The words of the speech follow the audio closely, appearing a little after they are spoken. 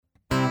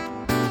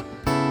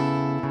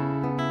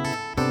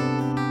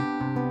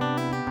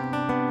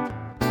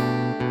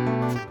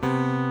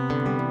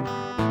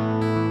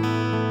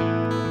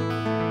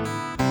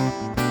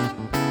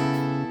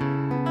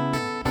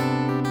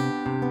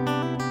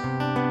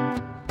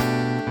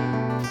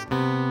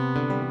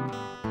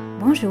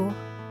Bonjour,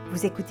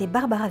 vous écoutez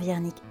Barbara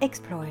Viernik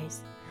Explorers,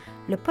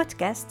 le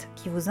podcast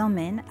qui vous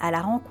emmène à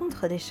la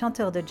rencontre des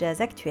chanteurs de jazz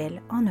actuels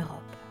en Europe.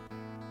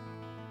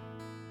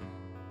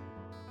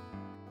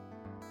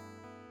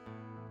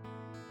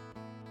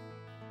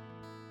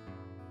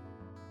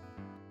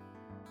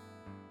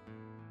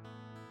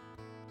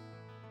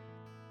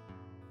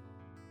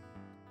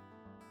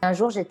 Un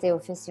jour, j'étais au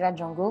Festival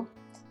Django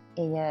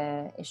et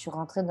je suis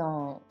rentrée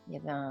il y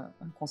avait un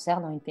concert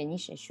dans une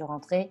péniche et je suis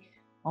rentrée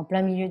en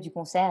plein milieu du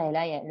concert et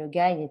là, le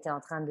gars, il était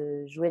en train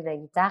de jouer de la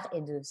guitare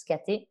et de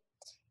scatter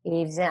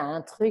et il faisait un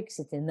truc,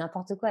 c'était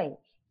n'importe quoi.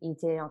 Il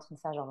était en train de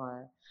faire genre...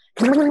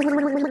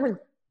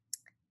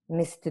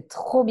 Mais c'était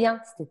trop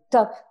bien, c'était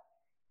top.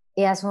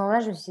 Et à ce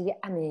moment-là, je me suis dit,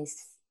 ah mais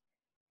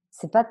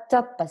c'est pas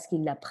top parce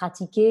qu'il l'a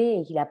pratiqué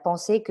et qu'il a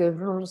pensé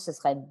que ce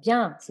serait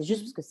bien. C'est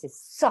juste parce que c'est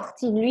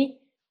sorti de lui,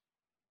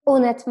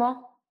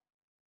 honnêtement.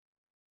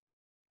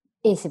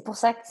 Et c'est pour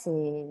ça que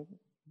c'est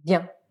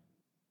bien.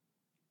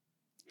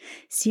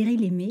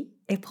 Cyril Aimé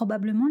est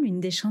probablement l'une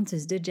des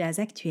chanteuses de jazz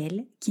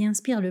actuelles qui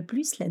inspire le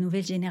plus la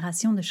nouvelle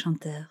génération de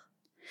chanteurs.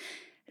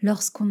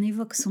 Lorsqu'on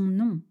évoque son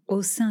nom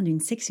au sein d'une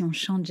section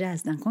chant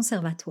jazz d'un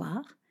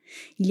conservatoire,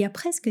 il y a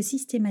presque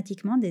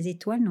systématiquement des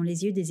étoiles dans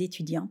les yeux des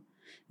étudiants,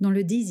 dont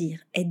le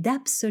désir est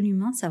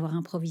d'absolument savoir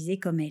improviser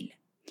comme elle.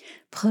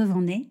 Preuve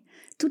en est,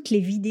 toutes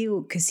les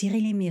vidéos que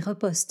Cyril Aimé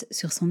reposte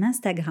sur son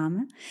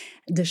Instagram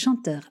de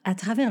chanteurs à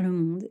travers le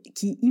monde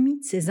qui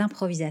imitent ses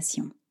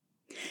improvisations.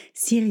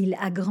 Cyril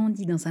a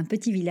grandi dans un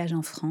petit village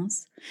en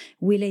France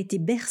où elle a été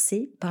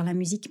bercée par la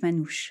musique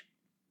manouche.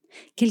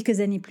 Quelques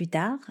années plus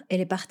tard,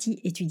 elle est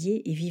partie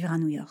étudier et vivre à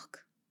New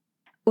York.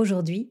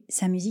 Aujourd'hui,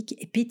 sa musique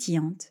est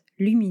pétillante,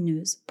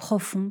 lumineuse,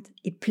 profonde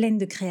et pleine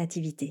de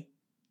créativité.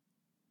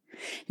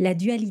 La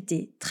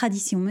dualité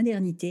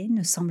tradition-modernité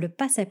ne semble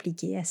pas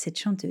s'appliquer à cette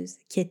chanteuse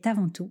qui est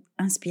avant tout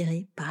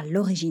inspirée par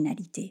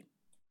l'originalité.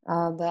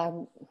 Moi,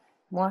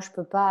 je ne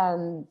peux pas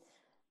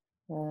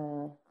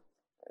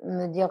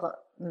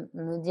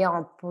me dire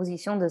en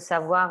position de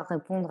savoir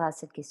répondre à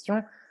cette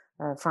question.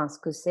 Ce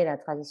que c'est la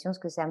tradition, ce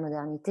que c'est la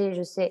modernité.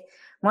 Je sais.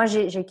 Moi,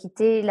 j'ai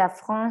quitté la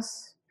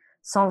France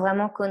sans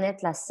vraiment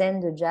connaître la scène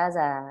de jazz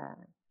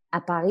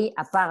à Paris,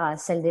 à part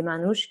celle des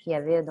Manouches qu'il y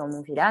avait dans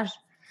mon village.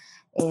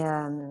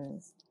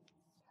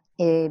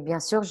 Et bien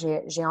sûr,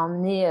 j'ai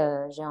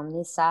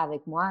emmené ça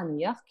avec moi à New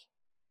York.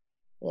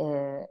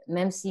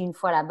 Même si une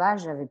fois là-bas,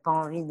 je n'avais pas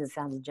envie de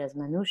faire du jazz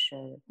manouche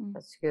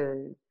parce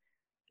que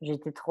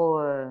j'étais trop,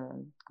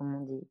 comment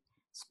on dit,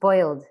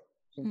 spoiled.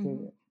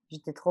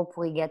 J'étais trop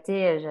pourri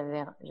gâtée.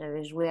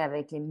 J'avais joué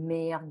avec les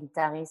meilleurs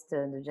guitaristes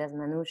de jazz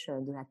manouche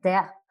de la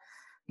Terre.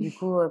 Du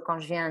coup, quand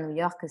je viens à New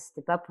York,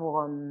 c'était pas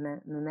pour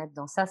me mettre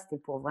dans ça, c'était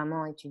pour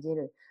vraiment étudier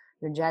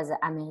le jazz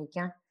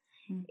américain.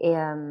 Et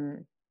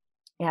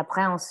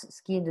après,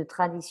 ce qui est de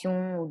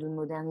tradition ou de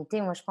modernité,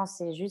 moi, je pense que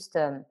c'est juste,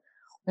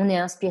 on est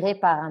inspiré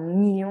par un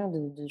million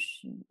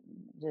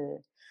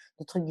de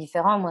trucs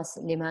différents. Moi,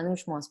 les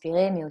manouches m'ont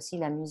inspiré, mais aussi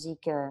la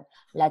musique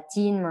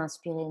latine m'a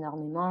inspiré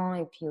énormément.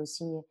 Et puis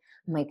aussi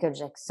Michael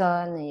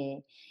Jackson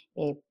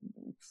et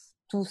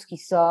tout ce qui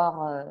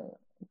sort.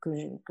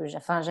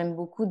 J'aime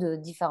beaucoup de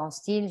différents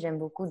styles, j'aime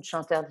beaucoup de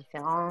chanteurs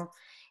différents.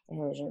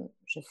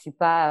 Je suis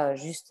pas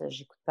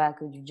j'écoute pas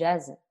que du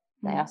jazz.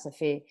 D'ailleurs, ça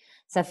fait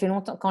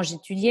longtemps. Quand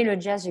j'étudiais le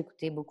jazz,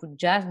 j'écoutais beaucoup de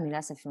jazz, mais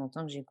là, ça fait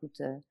longtemps que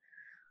j'écoute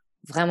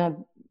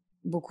vraiment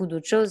beaucoup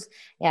d'autres choses.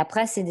 Et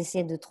après, c'est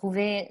d'essayer de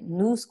trouver,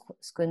 nous,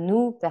 ce que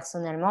nous,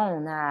 personnellement,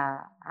 on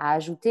a à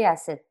ajouter à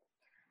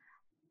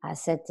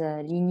cette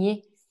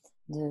lignée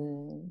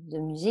de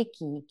musique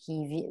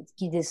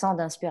qui descend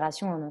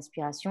d'inspiration en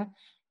inspiration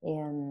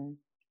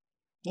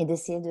et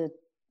d'essayer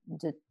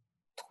de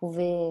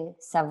trouver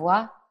sa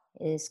voix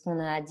et ce qu'on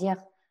a à dire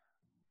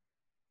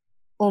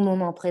au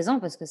moment présent,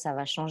 parce que ça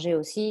va changer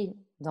aussi.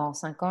 Dans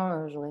 5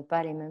 ans, j'aurai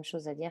pas les mêmes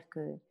choses à dire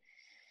que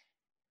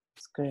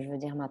ce que je veux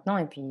dire maintenant.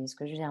 Et puis, ce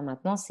que je veux dire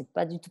maintenant, c'est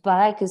pas du tout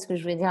pareil que ce que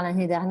je voulais dire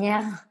l'année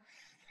dernière.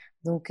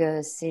 Donc,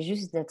 c'est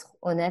juste d'être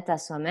honnête à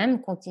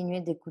soi-même,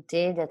 continuer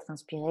d'écouter, d'être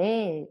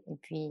inspiré et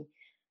puis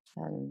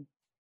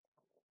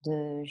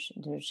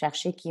de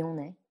chercher qui on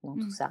est dans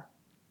tout ça.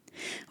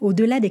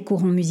 Au-delà des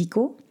courants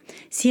musicaux,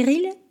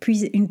 Cyril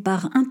puise une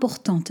part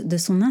importante de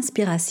son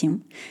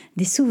inspiration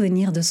des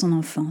souvenirs de son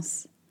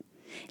enfance.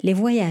 Les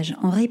voyages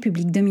en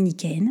République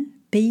dominicaine,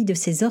 pays de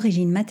ses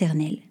origines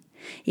maternelles,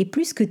 et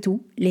plus que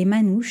tout, les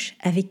manouches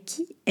avec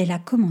qui elle a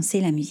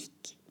commencé la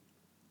musique.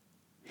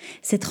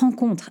 Cette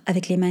rencontre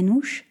avec les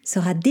manouches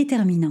sera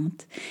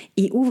déterminante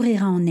et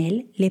ouvrira en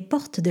elle les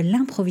portes de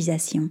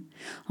l'improvisation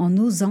en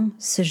osant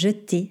se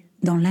jeter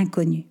dans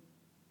l'inconnu.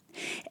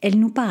 Elle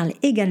nous parle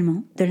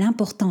également de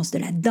l'importance de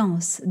la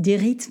danse, du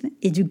rythme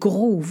et du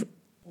groove.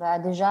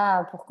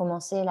 Déjà, pour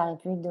commencer, la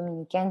République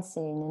dominicaine,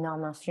 c'est une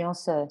énorme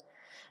influence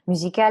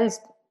musicale.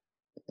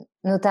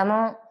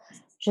 Notamment,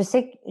 je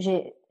sais que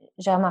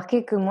j'ai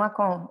remarqué que moi,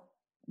 comme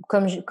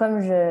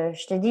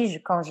je t'ai dit,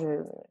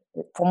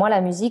 pour moi,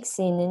 la musique,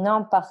 c'est une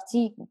énorme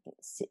partie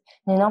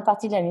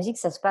de la musique,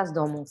 ça se passe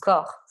dans mon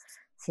corps.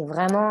 C'est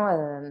vraiment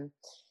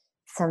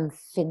ça me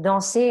fait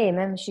danser et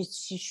même si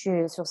je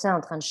suis sur scène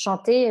en train de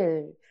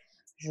chanter,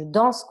 je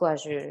danse quoi.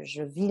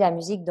 Je vis la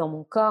musique dans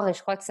mon corps et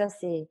je crois que ça,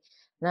 c'est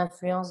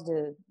l'influence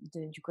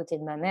du côté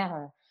de ma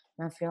mère,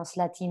 l'influence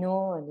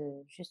latino,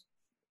 de juste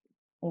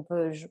on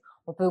peut j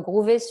on peut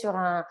groover sur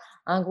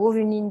un groove,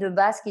 une ligne de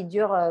basse qui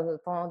dure,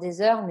 pendant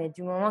des heures, mais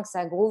du moment que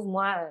ça groove,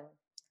 moi,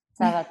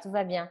 ça va, tout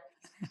va bien.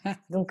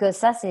 Donc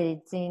ça, c'est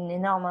une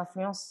énorme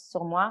influence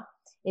sur moi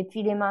et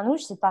puis les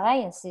manouches, c'est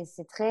pareil,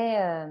 c'est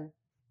très,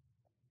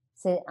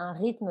 c'est un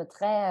rythme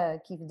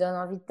très, qui vous donne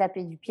envie de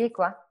taper du pied,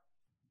 quoi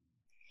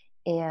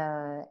et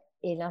heu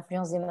et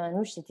l'influence des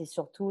manouches, c'était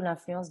surtout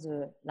l'influence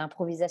de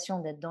l'improvisation,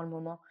 d'être dans le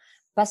moment.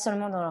 Pas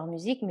seulement dans leur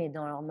musique, mais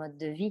dans leur mode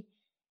de vie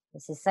et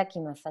c'est ça qui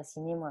m'a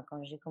fascinée, moi,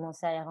 quand j'ai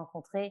commencé à les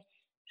rencontrer.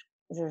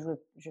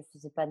 Je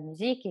faisais pas de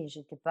musique et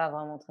j'étais pas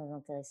vraiment très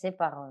intéressée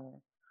par,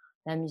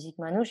 la musique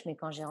manouche, mais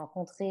quand je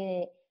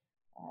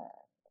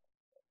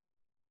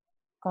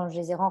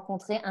les ai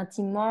rencontrés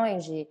intimement et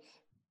j'ai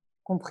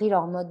compris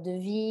leur mode de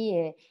vie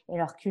et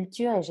leur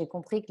culture et j'ai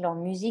compris que leur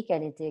musique,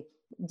 elle était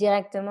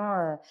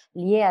directement,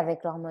 liée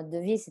avec leur mode de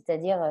vie.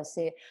 C'est-à-dire,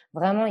 c'est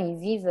vraiment ils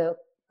vivent,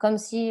 comme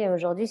si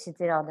aujourd'hui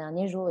c'était leur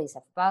dernier jour. Ils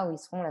savent pas où ils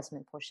seront la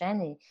semaine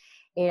prochaine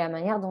et la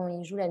manière dont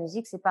ils jouent la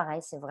musique, c'est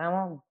pareil, c'est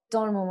vraiment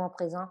dans le moment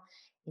présent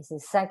et c'est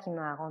ça qui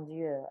m'a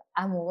rendue,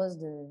 amoureuse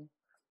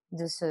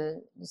de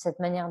cette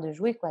manière de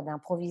jouer quoi,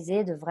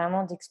 d'improviser, de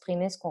vraiment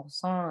d'exprimer ce qu'on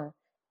ressent,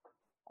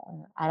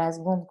 à la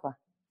seconde, quoi.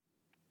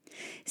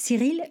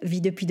 Cyril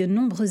vit depuis de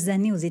nombreuses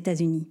années aux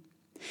États-Unis.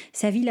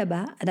 Sa vie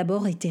là-bas a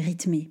d'abord été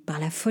rythmée par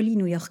la folie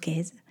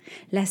new-yorkaise,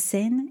 la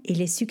scène et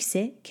les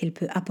succès qu'elle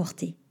peut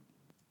apporter.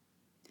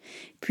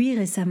 Puis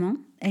récemment,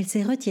 elle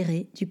s'est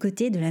retirée du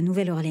côté de la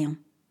Nouvelle-Orléans,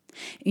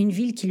 une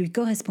ville qui lui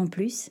correspond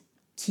plus,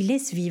 qui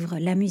laisse vivre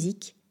la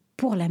musique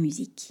pour la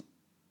musique.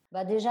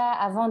 Bah, déjà,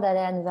 avant d'aller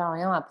à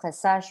Nouvelle-Orléans, après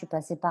ça, je suis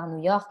passée par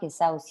New York et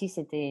ça aussi,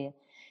 c'était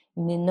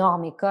une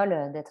énorme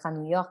école, d'être à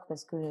New York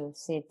parce que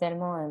c'est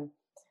tellement,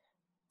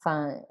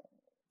 enfin,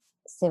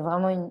 c'est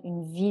vraiment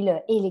une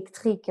ville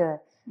électrique,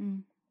 Mm.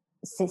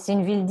 c'est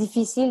une ville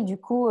difficile. Du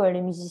coup,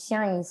 les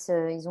musiciens,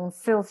 ils ont le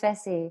feu aux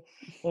fesses et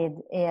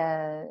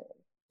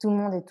tout le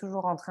monde est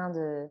toujours en train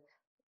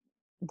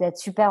d'être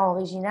super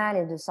original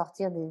et de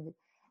sortir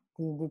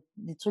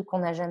des trucs qu'on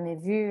n'a jamais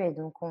vus et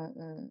donc on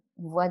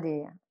voit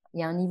il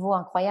y a un niveau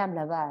incroyable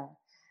là-bas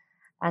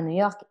à New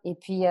York et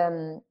puis,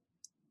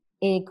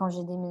 et quand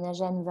j'ai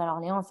déménagé à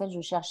Nouvelle-Orléans, en fait,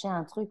 je cherchais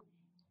un truc.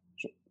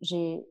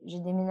 J'ai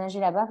déménagé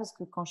là-bas parce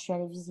que quand je suis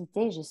allée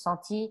visiter, j'ai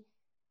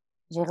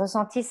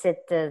ressenti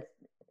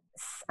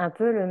un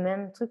peu le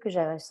même truc que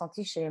j'avais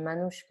ressenti chez les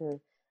Manouches,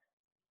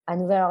 qu'à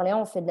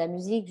Nouvelle-Orléans, on fait de la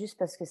musique juste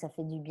parce que ça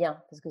fait du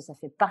bien, parce que ça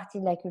fait partie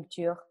de la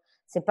culture.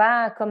 C'est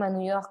pas comme à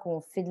New York où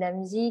on fait de la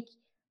musique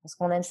parce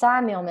qu'on aime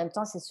ça, mais en même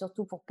temps, c'est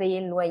surtout pour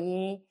payer le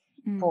loyer,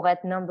 Mm. pour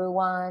être number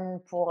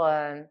one, pour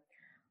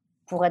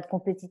être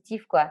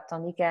compétitif, quoi.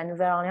 Tandis qu'à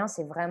Nouvelle-Orléans,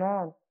 c'est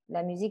vraiment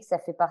la musique, ça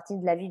fait partie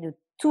de la vie de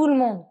tout le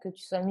monde, que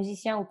tu sois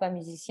musicien ou pas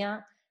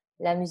musicien.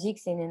 La musique,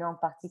 c'est une énorme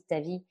partie de ta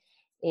vie.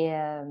 Et,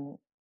 hem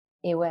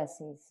et ouais,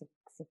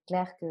 c'est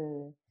clair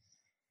que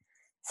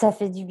ça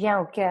fait du bien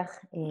au cœur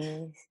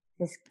et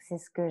c'est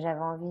ce que j'avais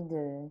envie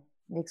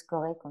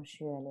d'explorer quand je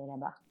suis allée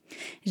là-bas.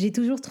 J'ai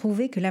toujours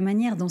trouvé que la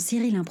manière dont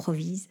Cyril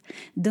improvise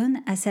donne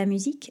à sa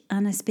musique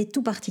un aspect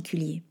tout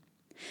particulier.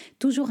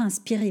 Toujours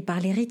inspiré par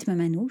les rythmes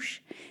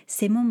manouches,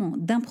 ces moments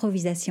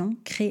d'improvisation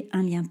créent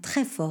un lien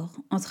très fort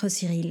entre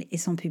Cyril et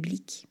son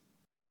public.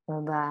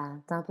 Bah,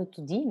 tu un peu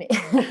tout dit, mais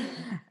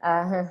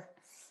heu,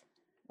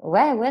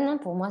 ouais, ouais, non,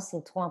 pour moi,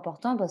 c'est trop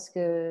important parce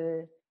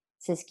que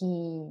c'est ce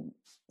qui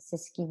c'est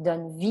ce qui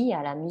donne vie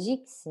à la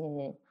musique.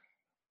 C'est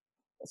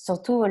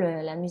surtout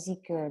la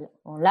musique,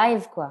 en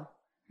live, quoi.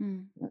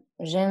 Mm.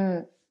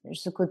 J'aime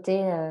ce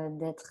côté,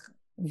 d'être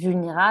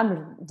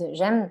vulnérable,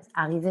 j'aime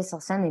arriver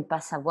sur scène et pas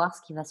savoir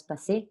ce qui va se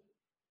passer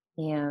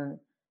et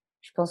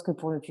je pense que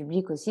pour le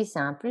public aussi, c'est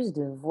un plus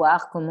de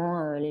voir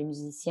comment, les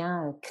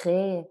musiciens,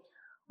 créent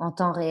en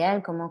temps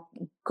réel, comment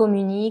ils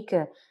communiquent,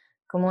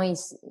 comment ils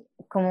s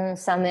comment on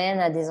s'amène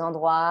à des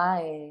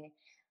endroits et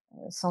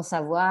sans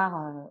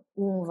savoir,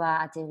 où on va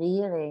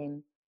atterrir et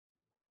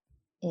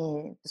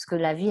parce que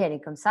la vie, elle est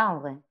comme ça en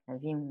vrai. La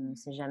vie, on ne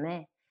sait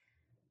jamais.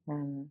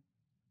 Hem,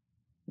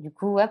 du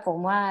coup, ouais, pour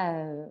moi,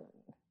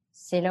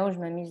 c'est là où je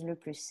m'amuse le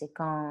plus. C'est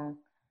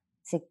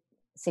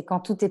c'est quand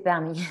tout est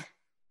permis.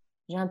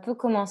 J'ai un peu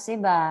commencé,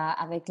 bah,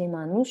 avec les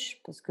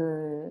Manouches parce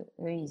qu'eux,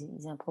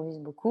 ils improvisent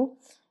beaucoup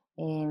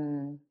et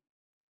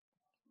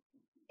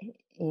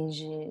et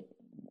j'ai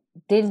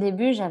dès le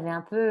début, j'avais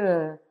un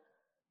peu,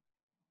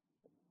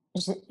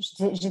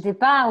 j'étais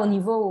pas au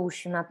niveau où je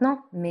suis maintenant,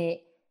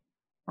 mais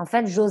en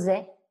fait,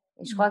 j'osais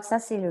et je Mm. crois que ça,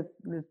 c'est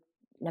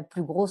la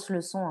plus grosse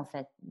leçon, en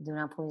fait, de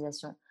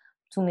l'improvisation.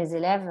 Tous mes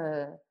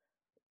élèves,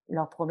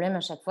 leur problème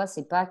à chaque fois,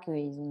 c'est pas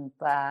qu'ils n'ont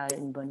pas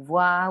une bonne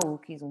voix ou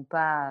qu'ils n'ont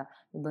pas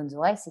de bonnes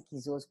oreilles, c'est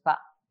qu'ils osent pas.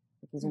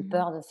 C'est qu'ils ont Mhm.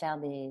 peur de faire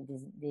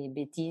des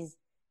bêtises,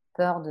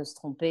 peur de se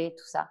tromper,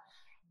 tout ça.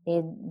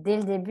 Et dès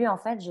le début, en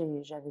fait,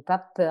 j'avais pas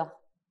peur.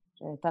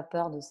 J'avais pas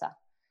peur de ça.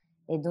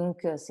 Et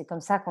donc, c'est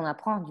comme ça qu'on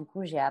apprend. Du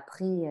coup, j'ai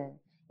appris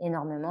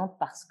énormément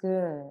parce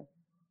que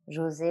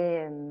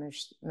j'osais me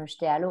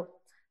jeter à l'eau.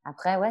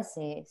 Après, ouais,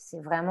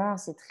 c'est vraiment,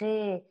 c'est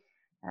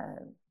euh,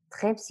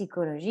 très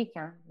psychologique.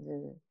 Hein,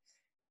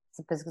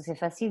 c'est parce que c'est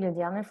facile de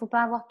dire, mais il faut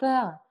pas avoir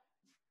peur.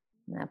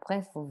 Mais après,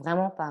 il faut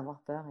vraiment pas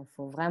avoir peur. Il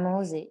faut vraiment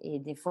oser. Et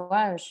des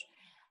fois,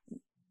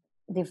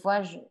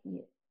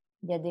 il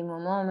y a des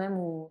moments même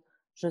où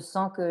je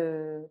sens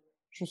que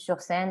je suis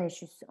sur scène et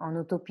je suis en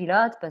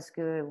autopilote parce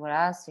que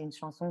voilà, c'est une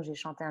chanson que j'ai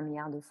chantée 1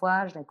 milliard de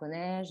fois, je la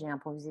connais, j'ai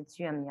improvisé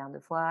dessus 1 milliard de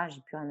fois, j'ai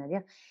plus rien à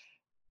dire.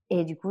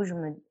 Et du coup, je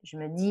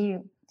me dis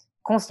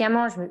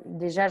consciemment,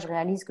 déjà, je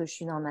réalise que je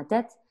suis dans ma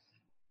tête.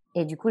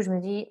 Et du coup, je me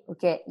dis,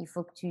 OK, il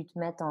faut que tu te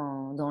mettes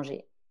en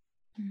danger.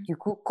 Du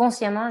coup,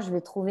 consciemment, je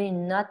vais trouver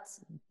une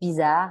note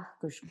bizarre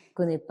que je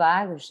connais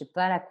pas, que je sais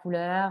pas la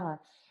couleur.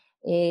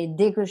 Et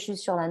dès que je suis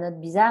sur la note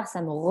bizarre,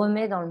 ça me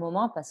remet dans le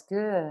moment parce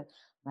que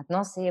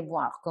maintenant, c'est bon,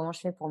 alors comment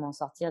je fais pour m'en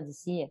sortir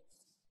d'ici?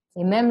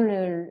 Et même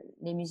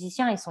les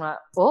musiciens, ils sont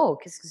là, oh,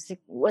 qu'est-ce que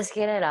c'est? Où est-ce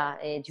qu'elle est là?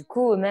 Et du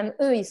coup, même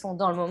eux, ils sont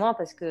dans le moment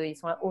parce qu'ils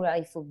sont là, oh là,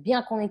 il faut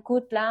bien qu'on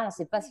écoute là, on ne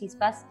sait pas ce qui se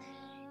passe.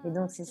 Et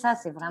donc, c'est ça,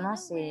 c'est vraiment,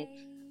 euh,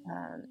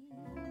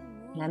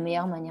 la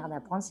meilleure manière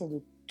d'apprendre, c'est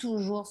de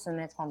toujours se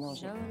mettre en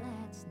danger. So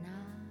let's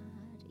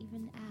not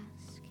even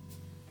ask.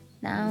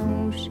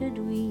 Now should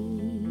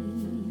we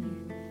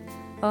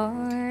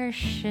or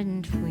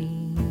shouldn't we?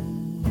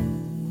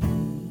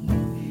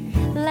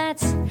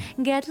 Let's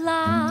get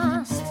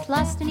lost,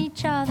 lost in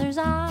each other's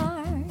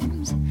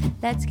arms.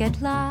 Let's get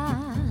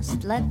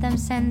lost, let them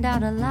send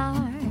out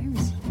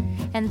alarms.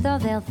 And though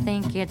they'll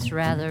think it's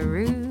rather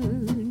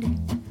rude,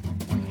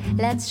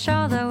 let's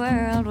show the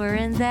world we're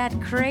in that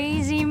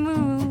crazy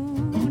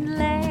mood.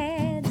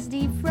 Let's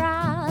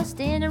defrost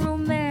in a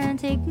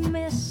romantic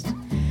mist.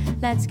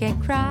 Let's get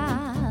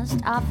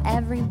crossed off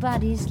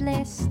everybody's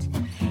list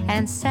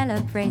and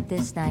celebrate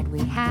this night we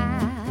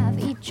have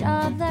each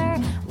other.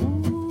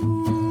 Ooh,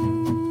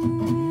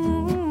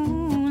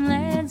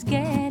 let's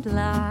get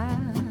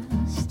lost.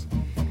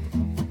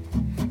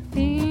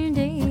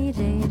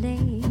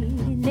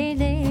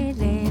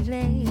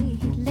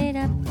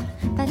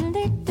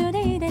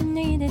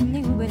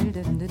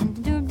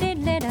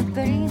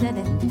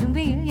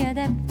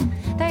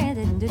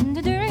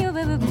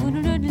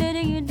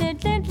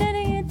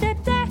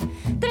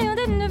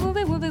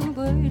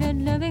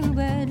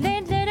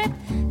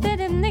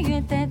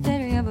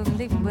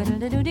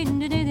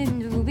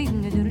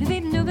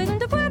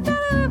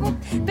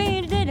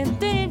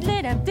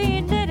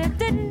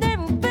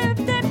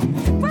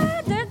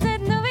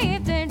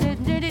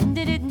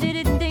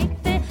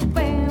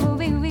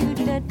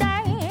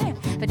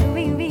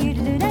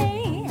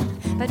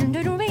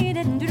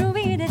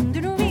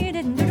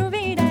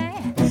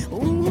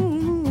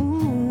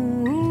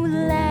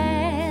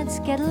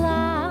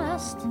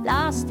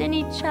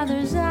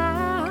 Other's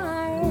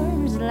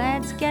arms.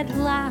 Let's get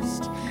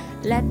lost,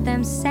 let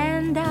them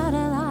send out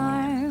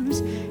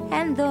alarms.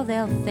 And though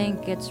they'll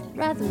think it's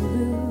rather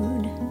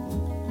rude,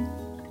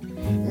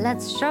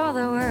 let's show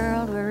the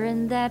world we're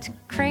in that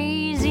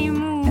crazy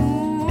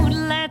mood.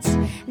 Let's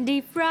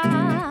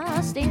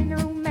defrost in a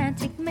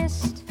romantic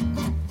mist.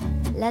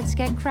 Let's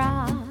get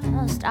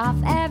crossed off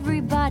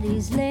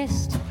everybody's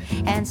list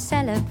and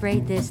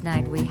celebrate this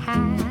night we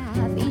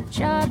have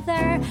each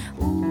other.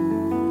 Ooh.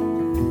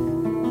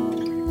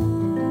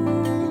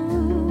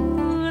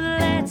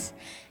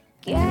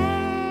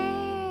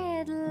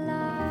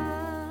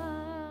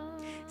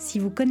 Si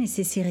vous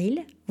connaissez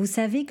Cyril, vous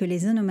savez que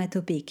les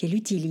onomatopées qu'elle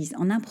utilise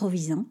en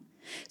improvisant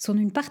sont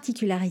d'une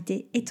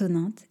particularité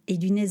étonnante et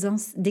d'une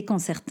aisance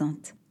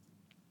déconcertante.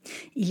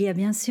 Il y a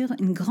bien sûr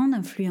une grande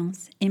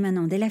influence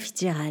émanant d'Ella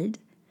Fitzgerald,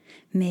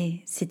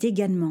 mais c'est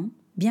également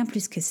bien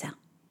plus que ça.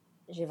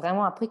 J'ai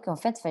vraiment appris qu'en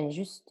fait, il fallait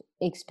juste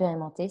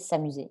expérimenter,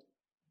 s'amuser.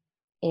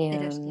 Et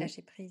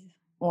lâcher prise.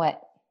 Ouais,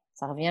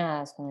 ça revient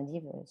à ce qu'on a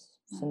dit,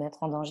 se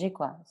mettre en danger,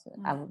 quoi.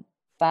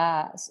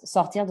 Pas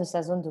sortir de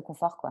sa zone de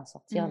confort, quoi.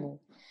 Sortir de...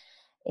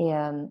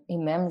 Et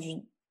même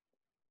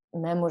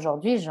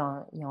aujourd'hui, il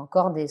y a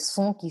encore des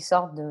sons qui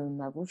sortent de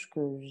ma bouche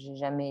que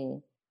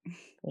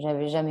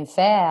j'avais jamais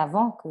fait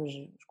avant, que je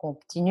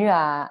continue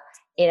à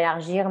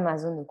élargir ma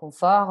zone de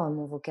confort,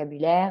 mon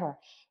vocabulaire.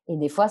 Et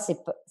des fois,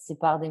 c'est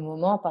par des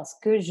moments parce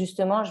que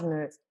justement,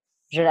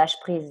 je lâche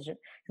prise. Je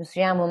me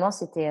souviens à un moment,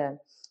 c'était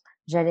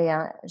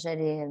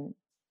j'allais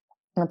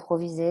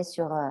improviser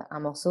sur un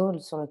morceau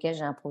sur lequel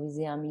j'ai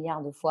improvisé 1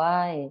 milliard de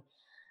fois et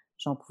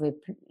j'en pouvais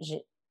plus.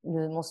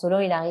 Mon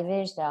solo, il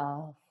arrivait, j'étais là,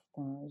 oh,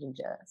 putain, j'ai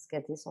déjà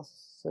scaté sur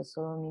ce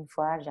solo 1000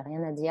 fois, j'ai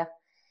rien à dire.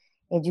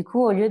 Et du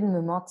coup, au lieu de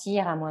me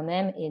mentir à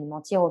moi-même et de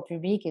mentir au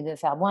public et de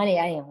faire bon,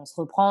 allez, on se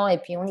reprend et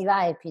puis on y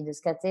va, et puis de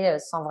scatter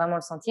sans vraiment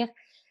le sentir,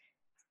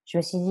 je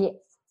me suis dit,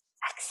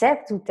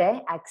 accepte où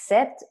t'es,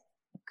 accepte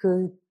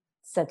que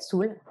ça te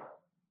saoule.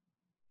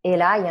 Et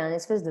là, il y a un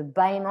espèce de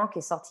bâillement qui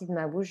est sorti de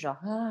ma bouche, genre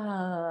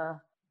ah.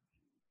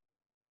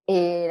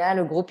 Et là,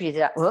 le groupe, il était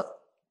là, oh.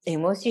 Et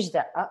moi aussi, j'étais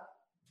là, ah.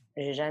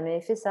 J'ai jamais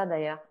fait ça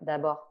d'ailleurs,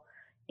 d'abord.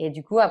 Et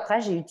du coup,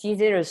 après, j'ai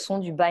utilisé le son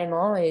du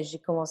bâillement et j'ai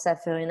commencé à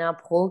faire une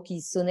impro qui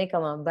sonnait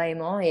comme un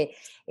bâillement. Et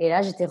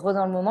là, j'étais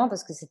dans le moment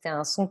parce que c'était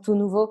un son tout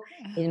nouveau.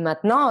 Et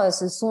maintenant,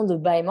 ce son de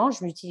bâillement,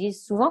 je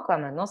l'utilise souvent, quoi.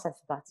 Maintenant, ça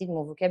fait partie de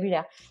mon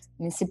vocabulaire.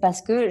 Mais c'est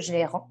parce que je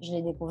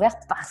l'ai découvert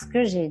parce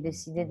que j'ai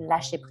décidé de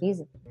lâcher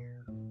prise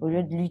au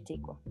lieu de lutter,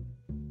 quoi.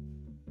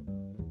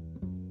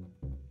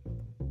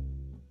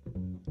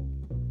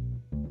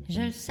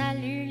 Je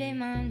salue les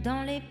mains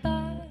dans les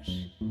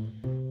poches,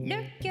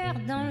 le cœur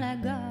dans la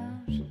gorge.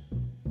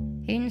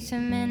 Une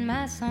semaine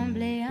m'a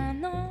semblé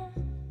un an.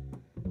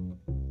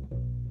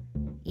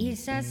 Il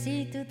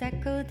s'assit tout à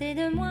côté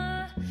de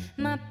moi.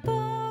 Ma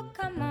peau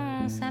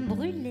commence à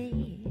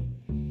brûler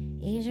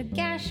et je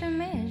cache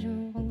mes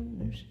joues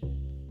rouges.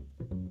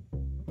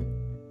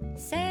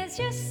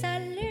 Ses yeux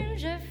s'allument,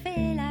 je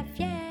fais la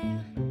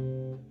fière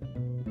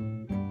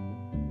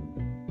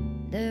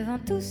devant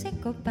tous ses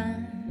copains.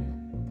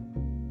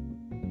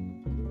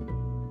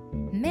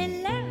 Mes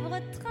lèvres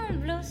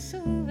tremblent au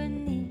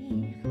souvenir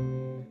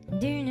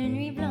d'une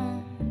nuit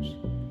blanche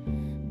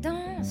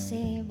dans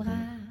ses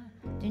bras,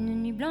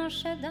 d'une nuit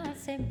blanche dans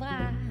ses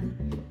bras.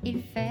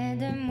 Il fait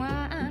de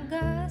moi un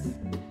gosse.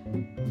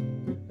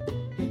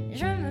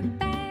 Je me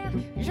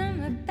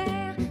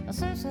perds dans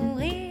son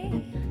sourire.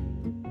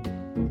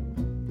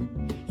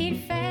 Il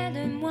fait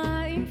de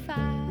moi une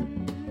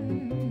femme.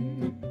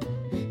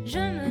 Je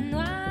me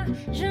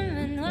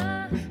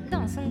noie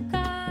dans son corps.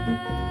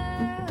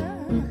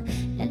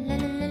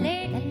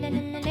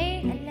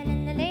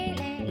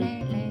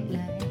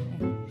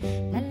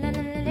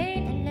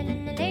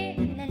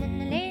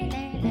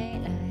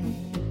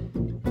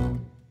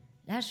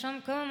 La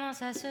chambre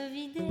commence à se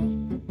vider.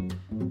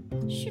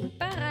 Je suis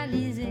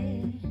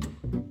paralysée.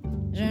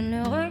 Je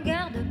ne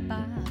regarde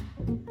pas.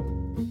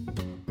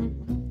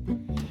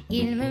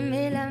 Il me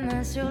met la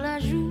main sur la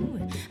joue.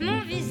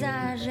 Mon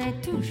visage est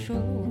tout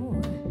chaud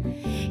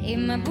et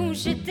ma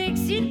bouche est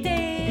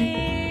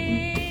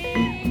excitée.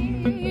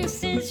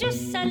 Ses yeux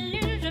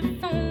s'allument, je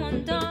fonds en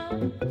dedans.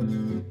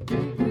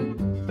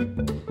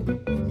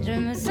 Je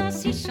me sens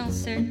si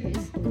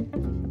chanceuse.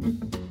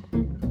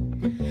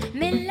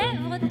 Mes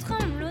lèvres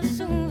tremblent au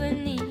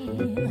souvenir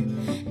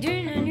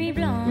d'une nuit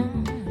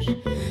blanche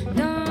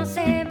dans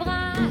ses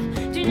bras,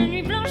 d'une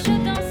nuit blanche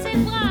dans ses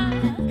bras.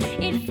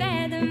 Il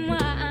fait de moi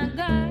un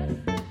gosse.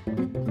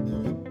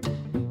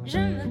 Je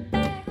me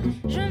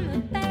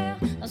perds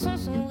dans son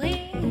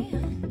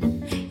sourire.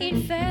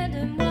 Il fait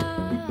de moi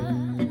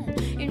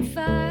une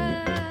femme.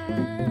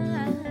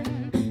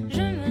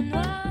 Je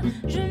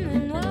me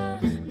noie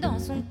dans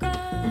son corps.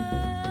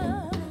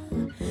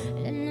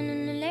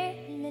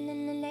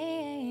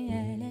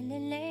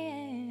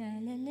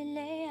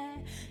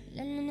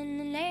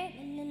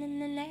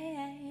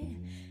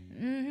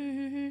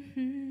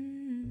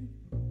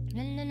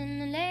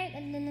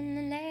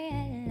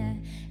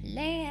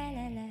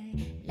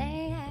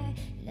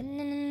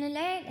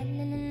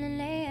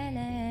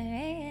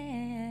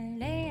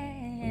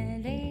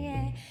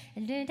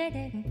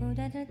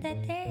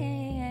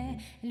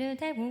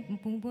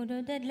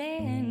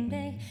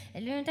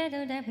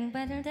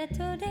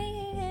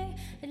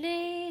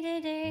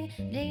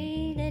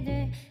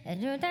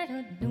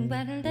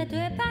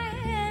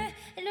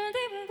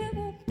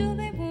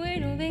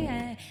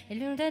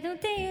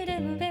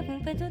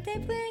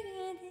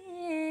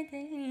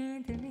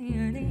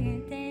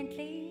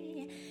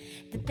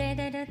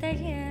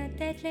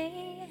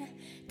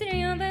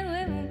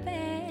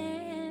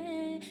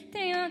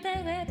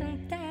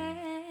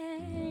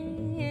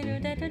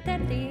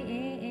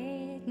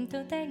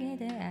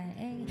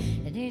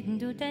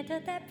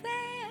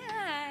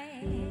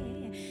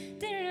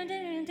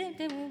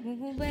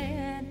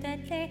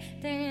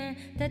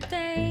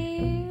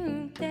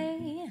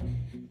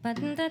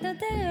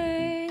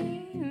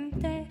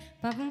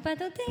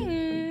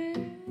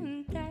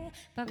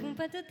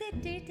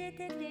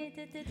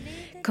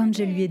 Quand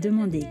je lui ai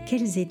demandé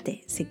quelles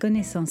étaient ses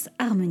connaissances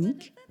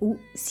harmoniques ou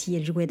si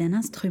elle jouait d'un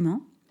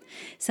instrument,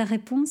 sa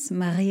réponse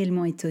m'a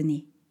réellement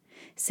étonnée.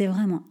 C'est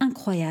vraiment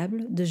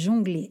incroyable de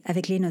jongler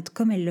avec les notes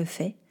comme elle le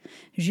fait,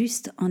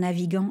 juste en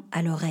naviguant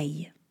à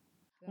l'oreille.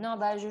 Non,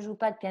 je joue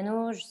pas de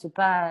piano, je sais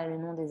pas le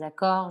nom des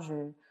accords,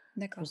 je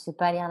sais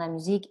pas lire la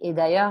musique. Et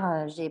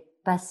d'ailleurs, j'ai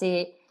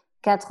passé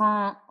 4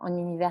 ans en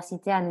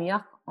université à New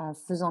York en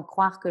faisant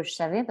croire que je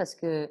savais parce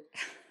que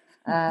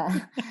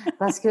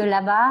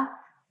là-bas,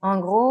 en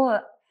gros,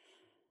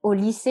 au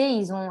lycée,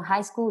 ils ont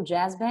high school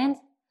jazz band.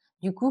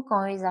 Du coup,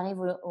 quand ils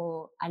arrivent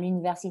à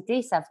l'université,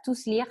 ils savent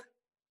tous lire.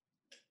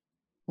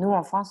 Nous,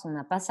 en France, on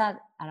n'a pas ça.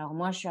 Alors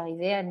moi, je suis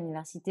arrivée à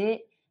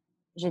l'université,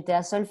 j'étais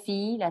la seule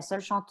fille, la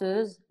seule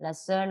chanteuse, la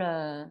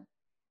seule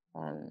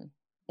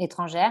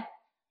étrangère.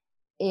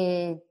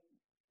 Et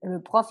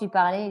le prof, il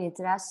parlait, il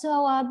était là, so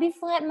B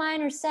flat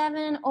minor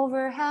 7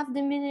 over half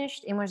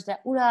diminished. Et moi, j'étais,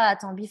 oula,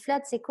 attends, B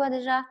flat, c'est quoi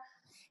déjà?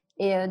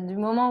 Et du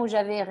moment où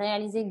j'avais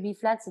réalisé que B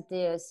flat,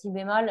 c'était si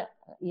bémol,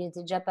 il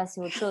était déjà passé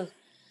autre chose.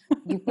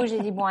 Du coup, j'ai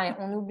dit, bon, allez,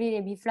 on oublie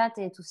les B flat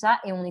et tout ça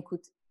et on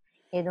écoute.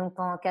 Et donc,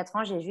 pendant 4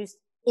 ans, j'ai juste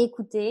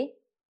écouté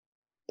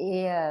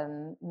Et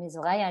mes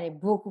oreilles allaient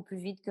beaucoup plus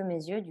vite que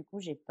mes yeux. Du coup,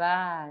 j'ai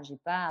pas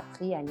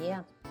appris à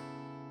lire.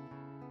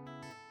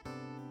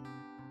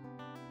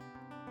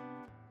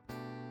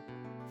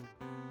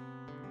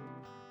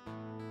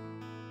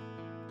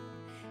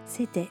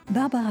 C'était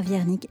Barbara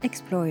Wiernik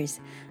Explores,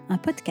 un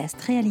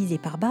podcast réalisé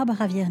par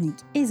Barbara Wiernik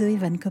et Zoé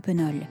Van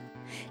Coppenole.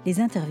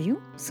 Les interviews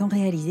sont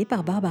réalisées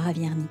par Barbara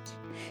Wiernik.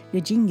 Le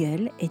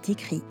jingle est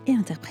écrit et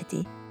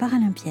interprété par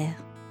Alain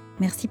Pierre.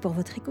 Merci pour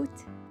votre écoute.